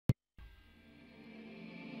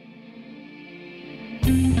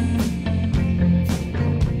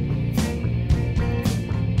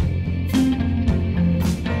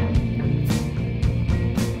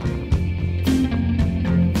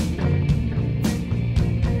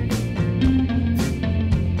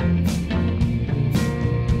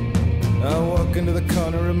into the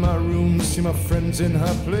corner of my room, see my friends in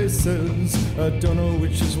high places. I don't know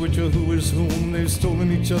which is which or who is whom, they've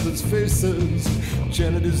stolen each other's faces.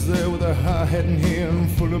 Janet is there with her high hat and hair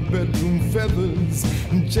full of bedroom feathers.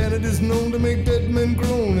 And Janet is known to make dead men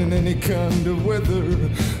groan in any kind of weather.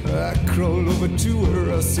 I crawl over to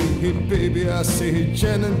her, I say, hey baby, I say, hey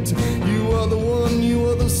Janet, you are the one, you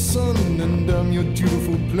are the sun, and I'm your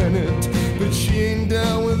beautiful planet. But she ain't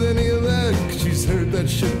down with any of that, 'cause she's heard that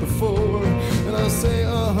shit before. And I say,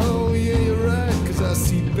 uh-huh, yeah, you're right, 'cause I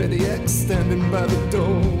see Betty X standing by the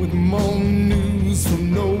door with more news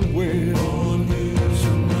from nowhere. More news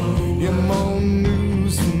from nowhere. Yeah, more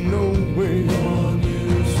news from nowhere. More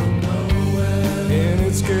news from nowhere. And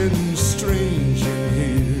it's getting strange in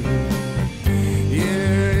here.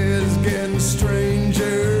 Yeah, it's getting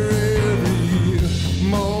stranger every year.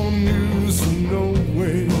 More news from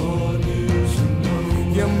nowhere. More news from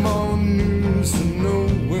nowhere. Yeah, more news from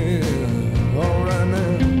nowhere. All right now.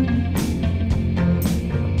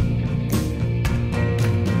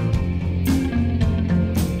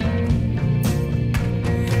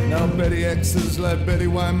 Betty X is like Betty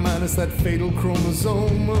Y minus that fatal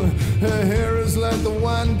chromosome. Her hair is like the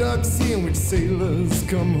wine dark sea in which sailors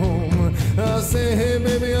come home. I say, hey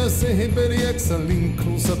baby, I say, hey Betty X. I lean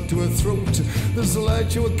close up to her throat. This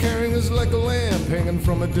light you were carrying is like a lamp hanging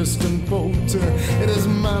from a distant boat. It is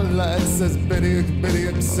my light, says Betty X. Betty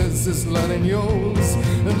X says, this light ain't yours.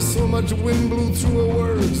 And so much wind blew through her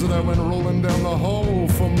words that I went rolling down the hall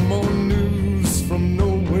for more news from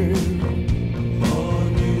nowhere.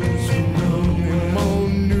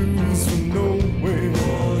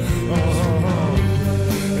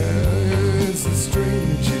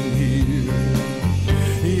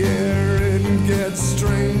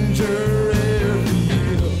 Stranger every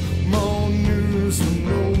year. More news from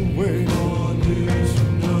nowhere. More news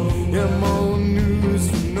from nowhere. Yeah, more news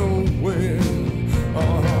from nowhere.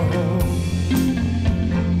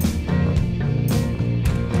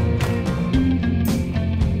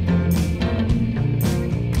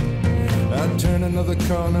 I turn another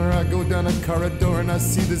corner, I go down a corridor and I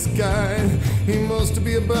see this guy. He must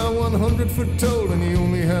be about 100 foot tall and he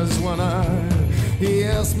only has one eye. He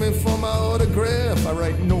asked me for my autograph, I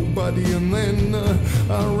write nobody, and then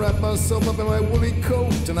I wrap myself up in my woolly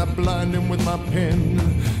coat and I blind him with my pen.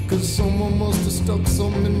 'Cause someone must have stuck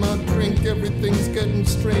something in my drink, everything's getting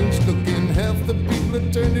strange looking. Half the people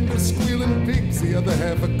are turned into squealing pigs, the other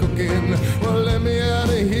half are cooking. Well, let me out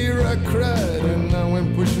of here, I cried, and I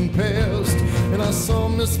went pushing past. And I saw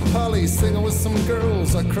Miss Polly singing with some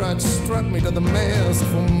girls, I cried, strut me to the mast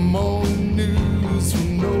for more news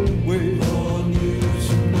from nowhere.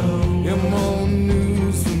 Yeah, more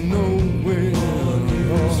news from nowhere.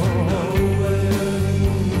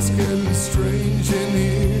 It's getting strange in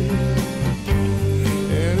here,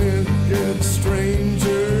 and it gets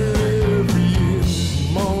stranger every year.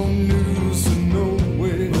 More news from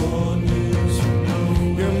nowhere. More news from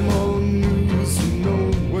nowhere. Yeah, more news from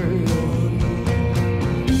nowhere.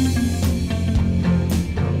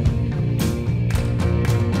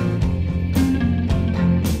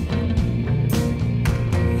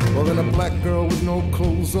 Well, then a black girl with no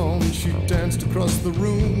clothes on, she danced across the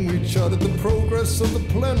room. We charted the progress of the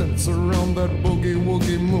planets around that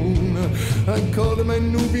boogie-woogie moon. I called her my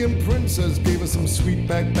Nubian princess, gave her some sweet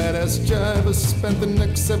back badass jive. I spent the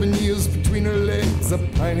next 7 years between her legs,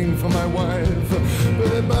 pining for my wife.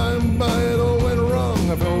 But by and by it all went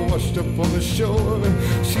wrong, I fell washed up on the shore.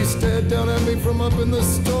 She stared down at me from up in the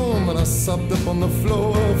storm, and I sobbed up on the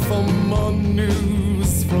floor for more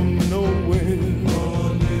news from nowhere.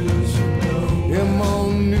 Yeah, more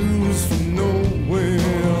news from nowhere.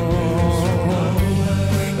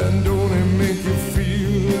 And don't it make you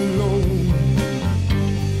feel alone?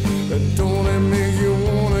 And don't it make you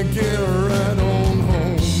wanna get right on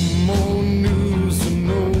home? More news from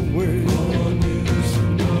nowhere. More news from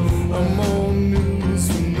nowhere. More news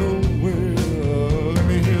from nowhere. Let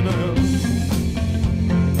me hear now.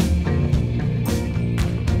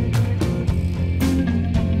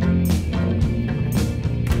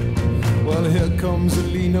 Well, here comes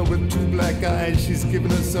Alina with two black eyes. She's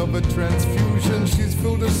given herself a transfusion. She's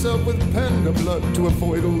filled herself with panda blood to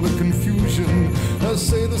avoid all the confusion. I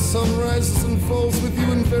say the sun rises and falls with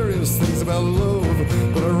you and various things about love,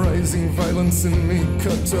 but a rising violence in me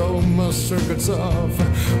cut all my circuits off.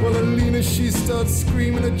 Well, Alina, she starts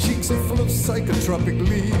screaming. Her cheeks are full of psychotropic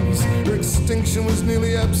leaves. Her extinction was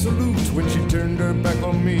nearly absolute when she turned her back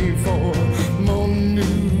on me for more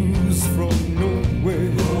news from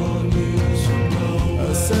nowhere.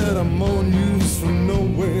 I said I'm more news from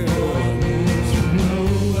nowhere.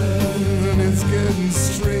 And it's getting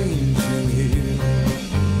strange in here.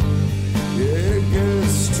 Yeah,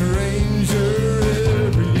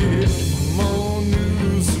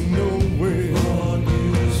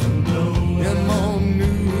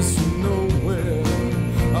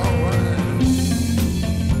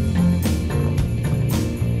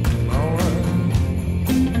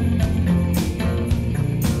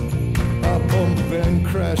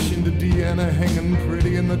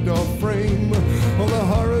 shame. All the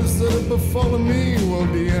horrors that have befallen me, well,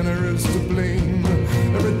 Deanna is to blame.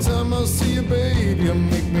 Every time I see you, babe, you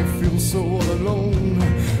make me feel so all alone.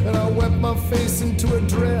 And I wet my face into a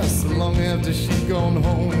dress long after she'd gone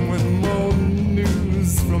home with more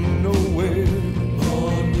news from nowhere.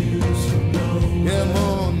 More news from nowhere. Yeah,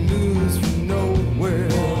 more news from nowhere.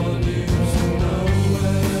 More news from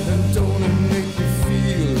nowhere. And don't it make you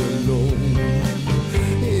feel alone?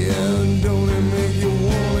 Yeah, and don't it make you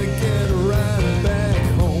wanna get right back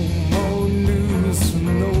home? More news from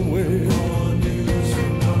nowhere. More news from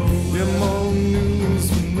nowhere. Yeah, more news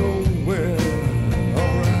from nowhere.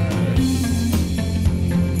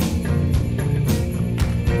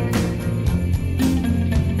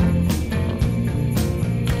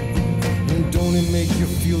 Make you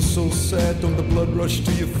feel so sad, don't the blood rush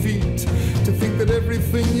to your feet to think that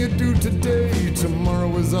everything you do today,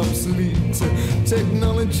 tomorrow is obsolete.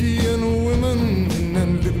 Technology and women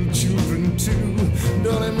and little children too.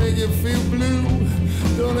 Don't it make you feel blue?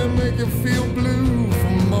 Don't it make you feel blue?